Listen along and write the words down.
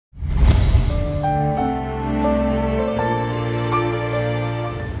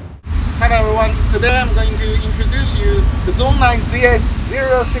everyone, today I'm going to introduce you the ZOOMLION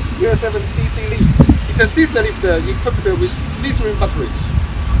ZS0607DC-Li. It's a scissor lifter equipped with lithium batteries.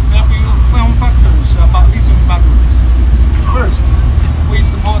 There are a few fun factors about lithium batteries. First, we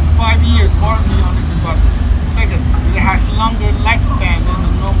support 5 years warranty on lithium batteries. Second, it has longer lifespan than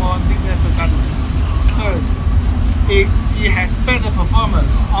the normal lead-acid batteries. Third, it has better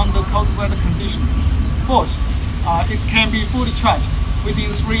performance under cold weather conditions. Fourth, it can be fully charged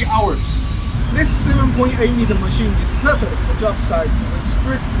within 3 hours. This 7.8-meter machine is perfect for job sites with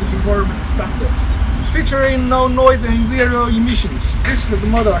strict environment standard. Featuring no noise and zero emissions, this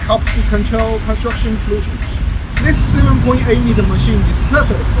model helps to control construction pollution. This 7.8-meter machine is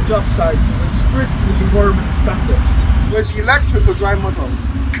perfect for job sites with strict environment standard. With electrical drive motor,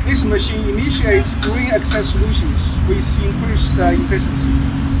 this machine initiates green access solutions with increased efficiency.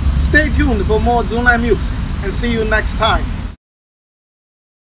 Stay tuned for more ZOOMLION news and see you next time.